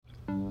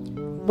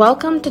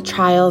Welcome to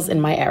Trials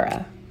in My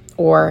Era,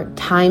 or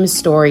Time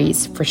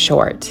Stories for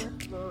short.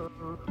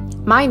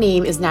 My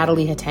name is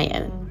Natalie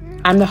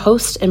Hatayan. I'm the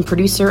host and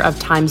producer of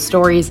Time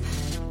Stories,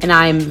 and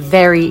I'm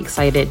very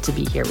excited to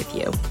be here with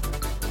you.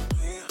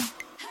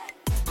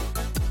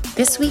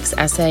 This week's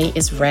essay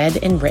is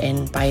read and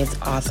written by its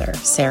author,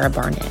 Sarah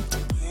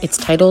Barnitt. It's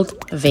titled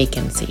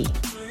Vacancy.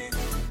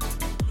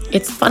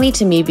 It's funny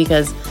to me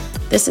because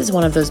this is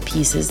one of those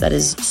pieces that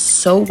is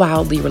so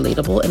wildly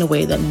relatable in a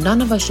way that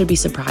none of us should be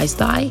surprised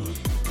by.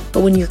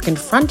 But when you're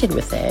confronted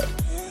with it,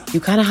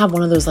 you kind of have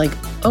one of those like,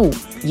 oh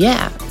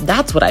yeah,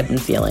 that's what I've been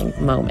feeling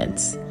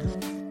moments.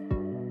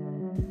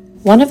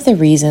 One of the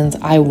reasons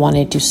I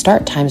wanted to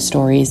start Time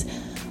Stories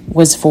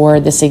was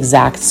for this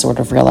exact sort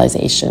of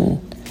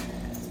realization.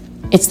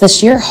 It's the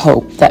sheer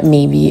hope that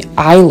maybe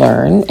I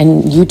learn,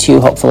 and you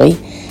too hopefully,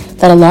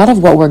 that a lot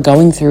of what we're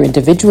going through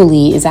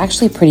individually is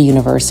actually pretty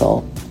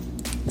universal.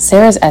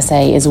 Sarah's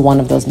essay is one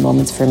of those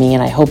moments for me,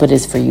 and I hope it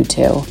is for you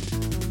too.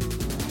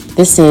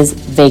 This is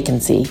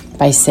Vacancy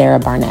by Sarah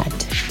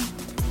Barnitt.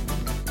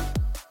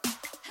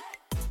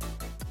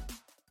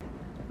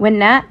 When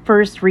Nat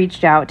first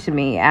reached out to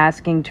me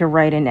asking to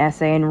write an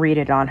essay and read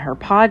it on her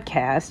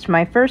podcast,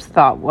 my first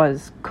thought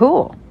was,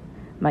 cool.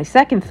 My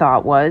second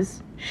thought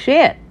was,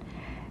 shit.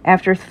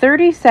 After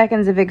 30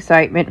 seconds of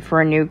excitement for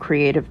a new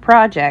creative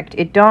project,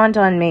 it dawned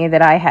on me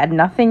that I had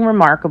nothing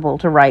remarkable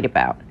to write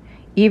about.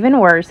 Even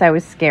worse, I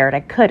was scared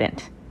I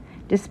couldn't.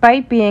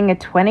 Despite being a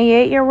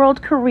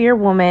 28-year-old career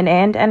woman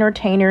and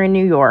entertainer in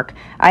New York,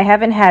 I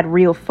haven't had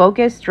real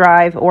focus,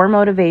 drive, or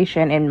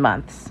motivation in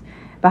months.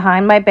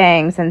 Behind my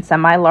bangs and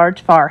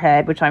semi-large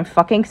forehead, which I'm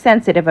fucking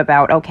sensitive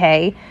about,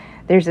 okay?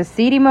 There's a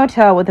seedy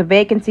motel with a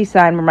vacancy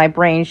sign where my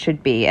brain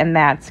should be, and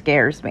that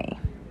scares me.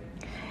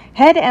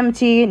 Head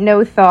empty,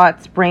 no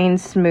thoughts, brain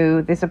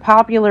smooth is a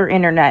popular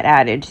internet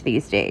adage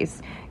these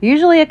days,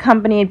 usually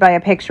accompanied by a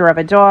picture of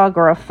a dog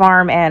or a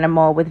farm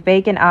animal with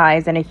vacant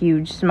eyes and a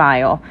huge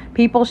smile.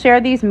 People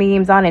share these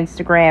memes on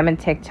Instagram and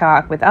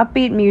TikTok with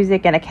upbeat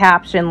music and a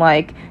caption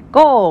like,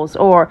 goals,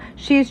 or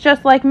she's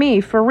just like me,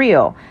 for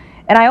real.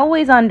 And I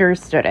always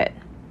understood it.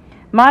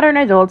 Modern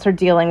adults are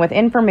dealing with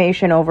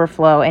information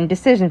overflow and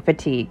decision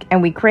fatigue,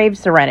 and we crave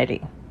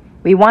serenity.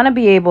 We want to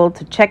be able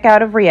to check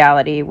out of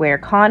reality where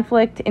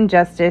conflict,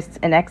 injustice,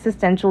 and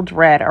existential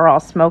dread are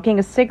all smoking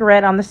a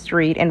cigarette on the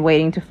street and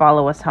waiting to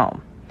follow us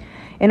home.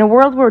 In a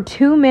world where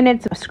 2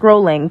 minutes of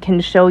scrolling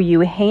can show you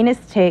heinous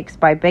takes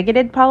by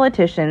bigoted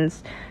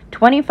politicians,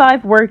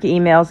 25 work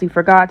emails you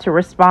forgot to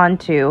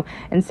respond to,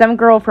 and some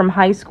girl from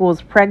high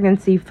school's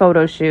pregnancy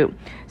photo shoot.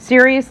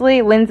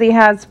 Seriously, Lindsay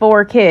has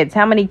 4 kids.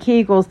 How many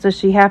Kegels does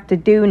she have to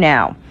do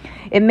now?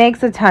 It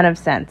makes a ton of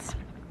sense.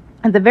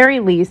 At the very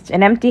least,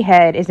 an empty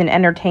head is an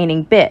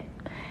entertaining bit.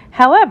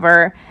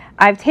 However,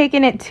 I've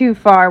taken it too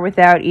far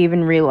without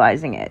even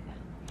realizing it.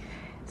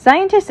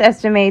 Scientists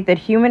estimate that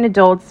human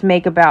adults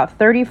make about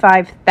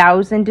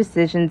 35,000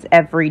 decisions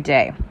every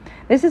day.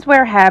 This is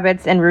where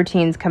habits and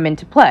routines come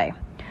into play.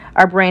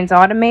 Our brains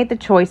automate the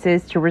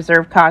choices to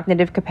reserve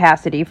cognitive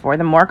capacity for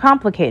the more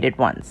complicated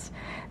ones.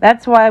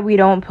 That's why we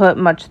don't put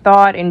much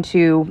thought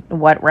into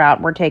what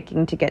route we're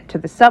taking to get to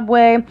the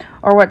subway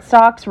or what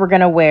socks we're going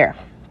to wear.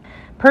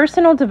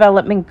 Personal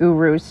development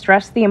gurus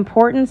stress the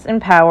importance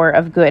and power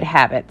of good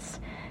habits.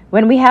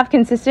 When we have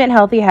consistent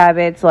healthy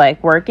habits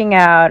like working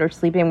out or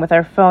sleeping with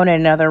our phone in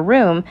another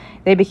room,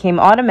 they become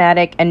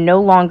automatic and no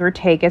longer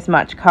take as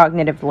much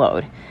cognitive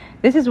load.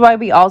 This is why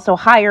we also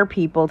hire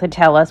people to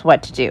tell us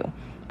what to do.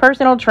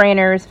 Personal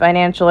trainers,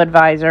 financial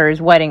advisors,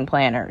 wedding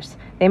planners.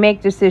 They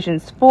make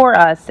decisions for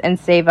us and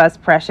save us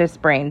precious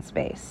brain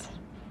space.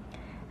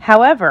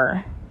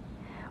 However,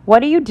 what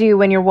do you do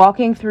when you're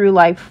walking through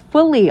life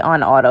fully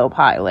on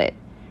autopilot,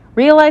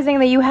 realizing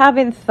that you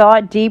haven't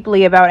thought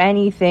deeply about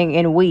anything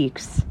in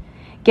weeks?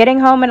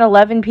 Getting home at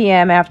 11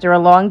 p.m. after a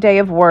long day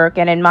of work,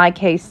 and in my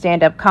case,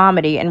 stand-up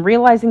comedy, and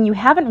realizing you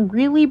haven't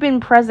really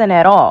been present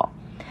at all.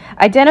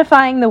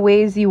 Identifying the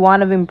ways you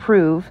want to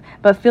improve,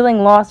 but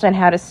feeling lost on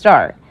how to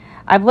start.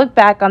 I've looked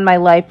back on my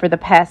life for the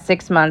past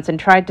 6 months and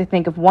tried to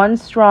think of one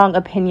strong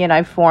opinion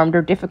I've formed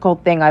or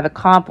difficult thing I've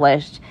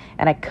accomplished,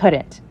 and I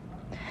couldn't.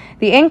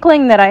 The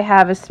inkling that I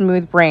have a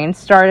smooth brain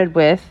started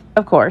with,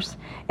 of course,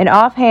 an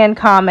offhand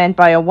comment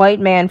by a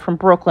white man from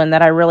Brooklyn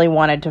that I really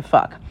wanted to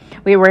fuck.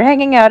 We were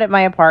hanging out at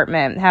my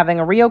apartment, having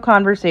a real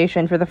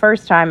conversation for the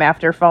first time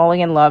after falling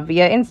in love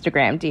via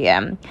Instagram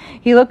DM.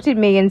 He looked at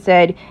me and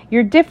said,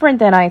 "You're different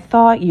than I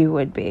thought you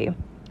would be.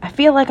 I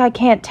feel like I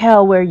can't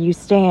tell where you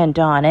stand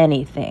on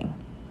anything."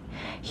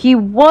 He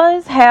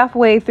was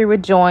halfway through a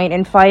joint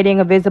and fighting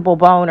a visible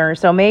boner,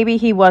 so maybe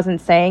he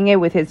wasn't saying it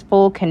with his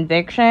full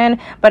conviction,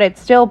 but it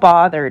still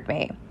bothered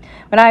me.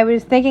 When I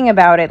was thinking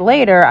about it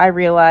later, I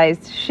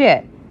realized,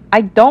 shit,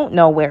 I don't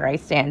know where I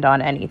stand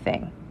on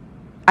anything.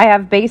 I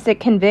have basic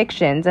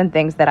convictions and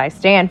things that I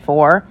stand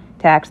for.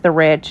 Tax the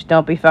rich,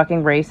 don't be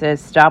fucking racist,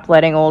 stop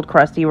letting old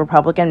crusty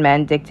Republican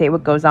men dictate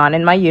what goes on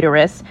in my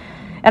uterus.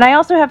 And I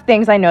also have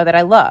things I know that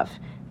I love.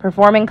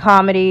 Performing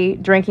comedy,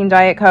 drinking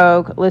Diet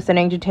Coke,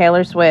 listening to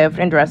Taylor Swift,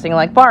 and dressing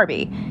like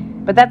Barbie.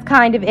 But that's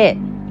kind of it.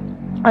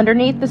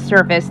 Underneath the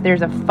surface,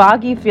 there's a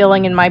foggy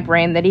feeling in my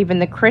brain that even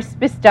the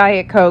crispest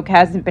Diet Coke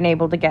hasn't been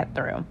able to get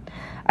through.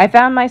 I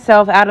found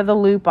myself out of the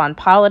loop on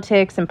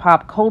politics and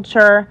pop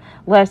culture,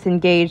 less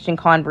engaged in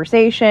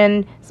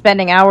conversation,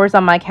 spending hours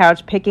on my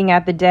couch picking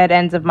at the dead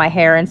ends of my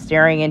hair and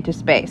staring into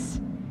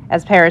space.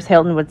 As Paris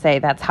Hilton would say,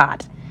 that's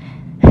hot.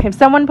 If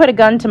someone put a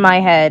gun to my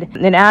head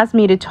and asked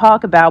me to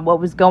talk about what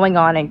was going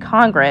on in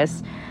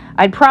Congress,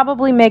 I'd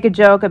probably make a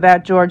joke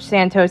about George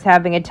Santos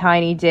having a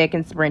tiny dick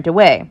and sprint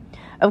away.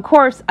 Of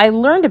course, I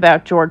learned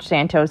about George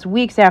Santos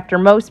weeks after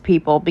most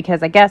people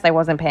because I guess I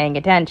wasn't paying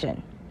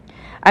attention.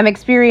 I'm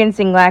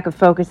experiencing lack of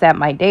focus at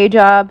my day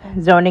job,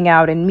 zoning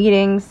out in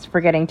meetings,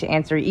 forgetting to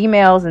answer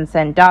emails and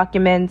send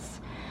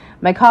documents.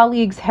 My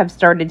colleagues have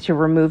started to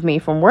remove me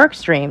from work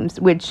streams,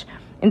 which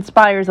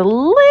inspires a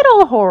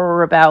little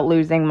horror about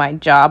losing my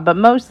job, but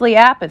mostly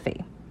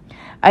apathy.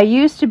 I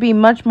used to be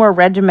much more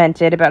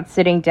regimented about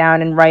sitting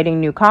down and writing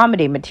new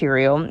comedy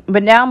material,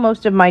 but now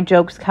most of my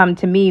jokes come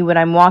to me when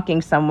I'm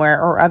walking somewhere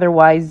or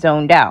otherwise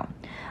zoned out.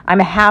 I'm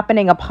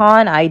happening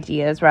upon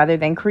ideas rather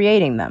than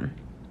creating them.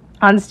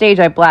 On stage,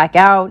 I black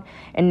out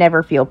and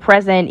never feel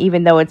present,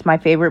 even though it's my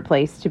favorite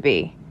place to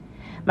be.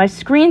 My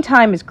screen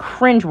time is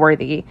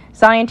cringeworthy.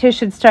 Scientists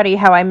should study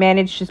how I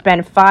managed to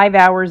spend 5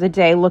 hours a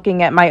day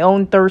looking at my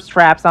own thirst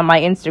traps on my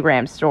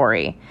Instagram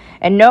story.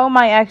 And no,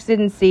 my ex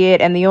didn't see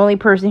it, and the only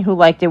person who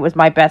liked it was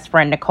my best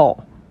friend,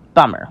 Nicole.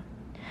 Bummer.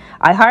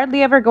 I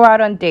hardly ever go out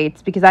on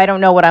dates because I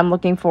don't know what I'm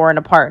looking for in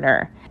a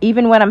partner.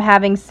 Even when I'm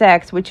having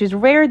sex, which is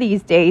rare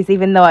these days,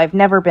 even though I've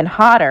never been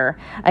hotter,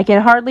 I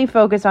can hardly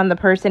focus on the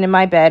person in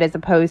my bed as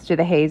opposed to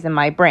the haze in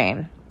my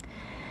brain.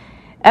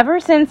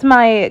 Ever since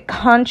my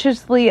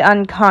consciously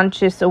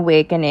unconscious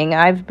awakening,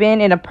 I've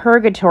been in a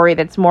purgatory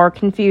that's more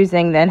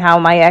confusing than how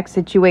my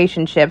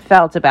ex-situationship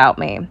felt about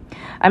me.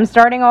 I'm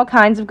starting all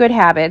kinds of good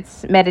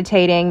habits,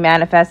 meditating,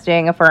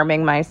 manifesting,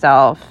 affirming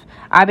myself.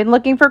 I've been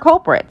looking for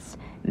culprits.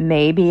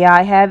 Maybe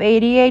I have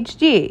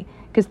ADHD,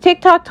 because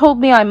TikTok told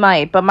me I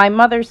might, but my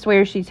mother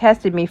swears she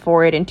tested me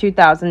for it in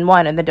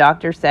 2001 and the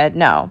doctor said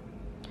no.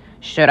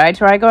 Should I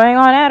try going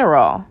on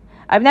Adderall?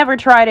 I've never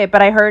tried it,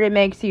 but I heard it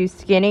makes you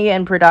skinny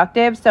and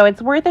productive, so it's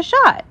worth a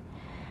shot.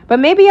 But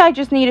maybe I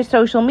just need a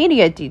social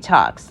media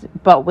detox.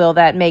 But will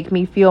that make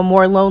me feel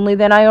more lonely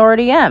than I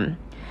already am?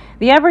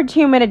 The average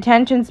human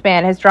attention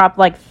span has dropped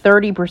like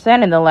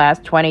 30% in the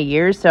last 20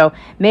 years, so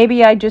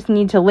maybe I just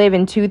need to live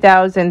in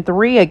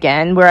 2003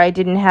 again, where I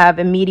didn't have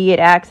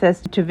immediate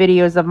access to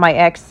videos of my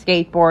ex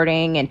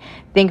skateboarding and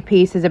think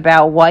pieces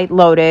about White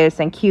Lotus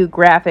and cute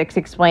graphics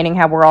explaining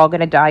how we're all going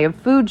to die of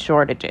food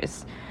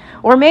shortages.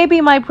 Or maybe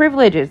my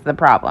privilege is the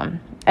problem.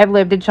 I've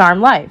lived a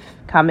charmed life,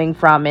 coming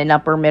from an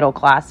upper middle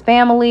class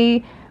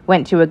family,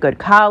 went to a good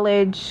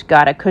college,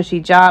 got a cushy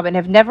job, and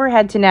have never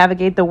had to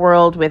navigate the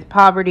world with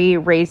poverty,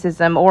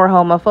 racism, or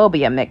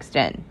homophobia mixed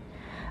in.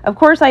 Of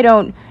course, I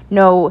don't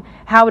know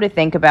how to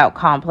think about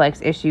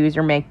complex issues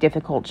or make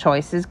difficult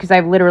choices because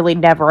I've literally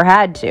never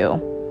had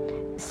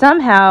to.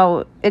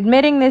 Somehow,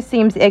 admitting this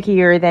seems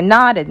ickier than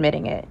not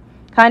admitting it.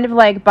 Kind of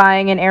like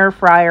buying an air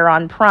fryer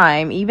on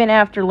Prime, even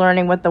after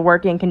learning what the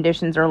working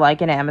conditions are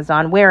like in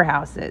Amazon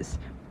warehouses.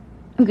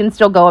 You can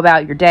still go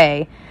about your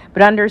day,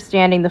 but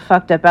understanding the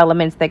fucked up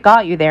elements that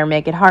got you there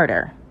make it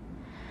harder.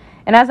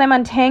 And as I'm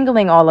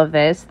untangling all of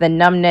this, the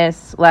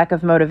numbness, lack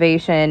of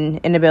motivation,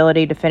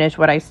 inability to finish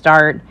what I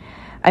start,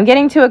 I'm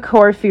getting to a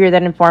core fear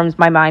that informs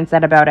my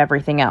mindset about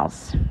everything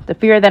else. The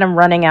fear that I'm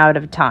running out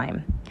of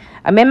time.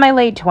 I'm in my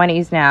late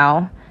 20s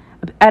now,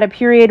 at a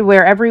period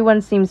where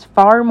everyone seems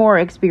far more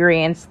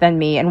experienced than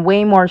me and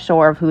way more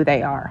sure of who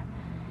they are.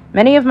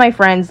 Many of my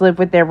friends live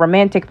with their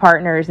romantic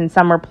partners and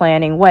some are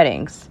planning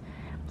weddings.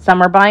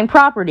 Some are buying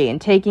property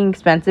and taking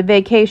expensive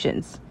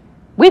vacations.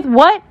 With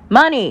what?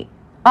 Money!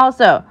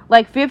 Also,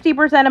 like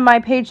 50% of my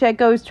paycheck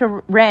goes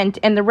to rent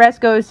and the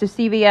rest goes to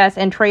CVS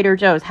and Trader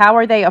Joe's. How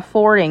are they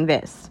affording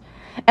this?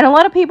 And a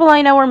lot of people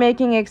I know are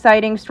making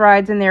exciting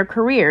strides in their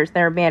careers.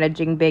 They're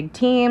managing big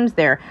teams,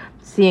 they're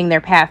seeing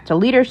their path to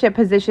leadership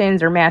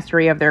positions or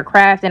mastery of their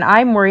craft, and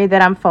I'm worried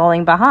that I'm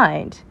falling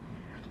behind.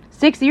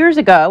 6 years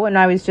ago, when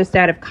I was just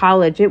out of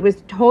college, it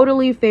was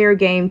totally fair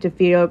game to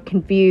feel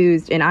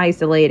confused and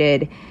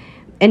isolated.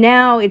 And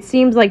now it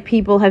seems like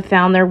people have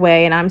found their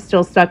way and I'm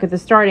still stuck at the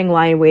starting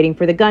line waiting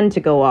for the gun to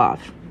go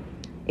off.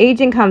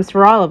 Aging comes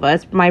for all of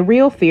us, but my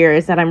real fear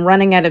is that I'm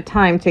running out of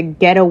time to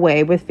get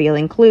away with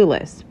feeling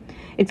clueless.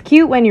 It's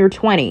cute when you're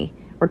 20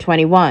 or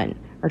 21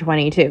 or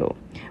 22.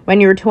 When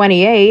you're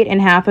 28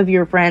 and half of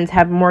your friends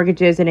have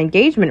mortgages and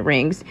engagement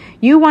rings,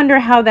 you wonder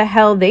how the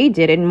hell they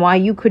did it and why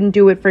you couldn't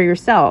do it for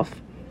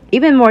yourself.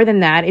 Even more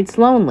than that, it's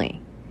lonely.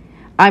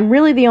 I'm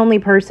really the only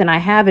person I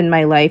have in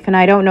my life, and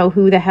I don't know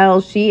who the hell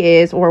she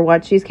is or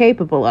what she's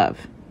capable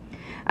of.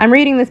 I'm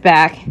reading this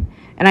back,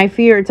 and I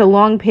fear it's a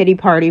long pity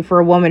party for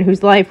a woman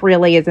whose life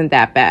really isn't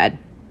that bad.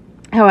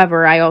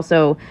 However, I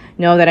also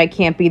know that I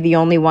can't be the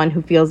only one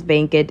who feels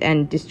vacant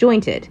and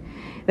disjointed.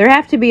 There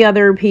have to be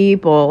other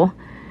people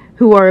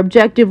who are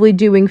objectively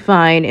doing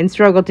fine and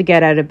struggle to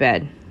get out of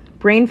bed.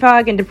 Brain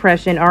fog and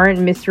depression aren't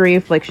mystery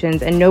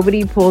afflictions, and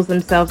nobody pulls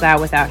themselves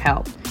out without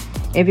help.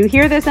 If you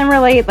hear this and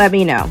relate, let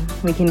me know.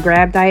 We can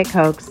grab Diet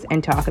Cokes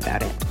and talk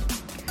about it.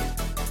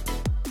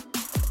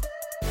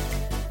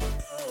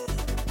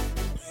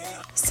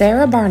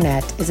 Sarah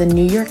Barnitt is a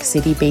New York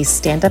City-based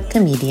stand-up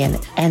comedian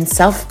and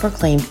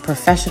self-proclaimed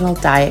professional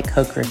Diet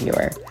Coke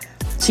reviewer.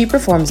 She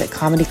performs at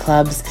comedy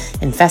clubs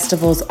and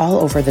festivals all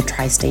over the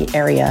tri-state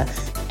area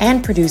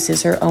and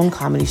produces her own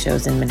comedy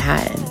shows in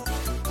Manhattan.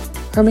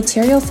 Her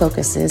material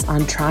focuses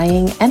on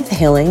trying and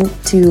failing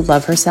to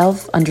love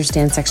herself,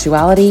 understand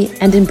sexuality,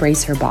 and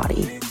embrace her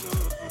body.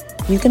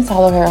 You can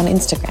follow her on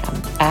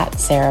Instagram at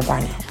Sarah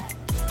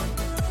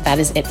Barnitt. That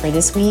is it for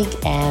this week,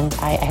 and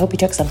I hope you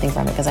took something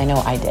from it because I know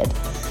I did.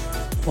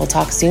 We'll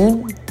talk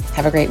soon.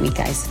 Have a great week,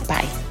 guys.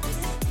 Bye.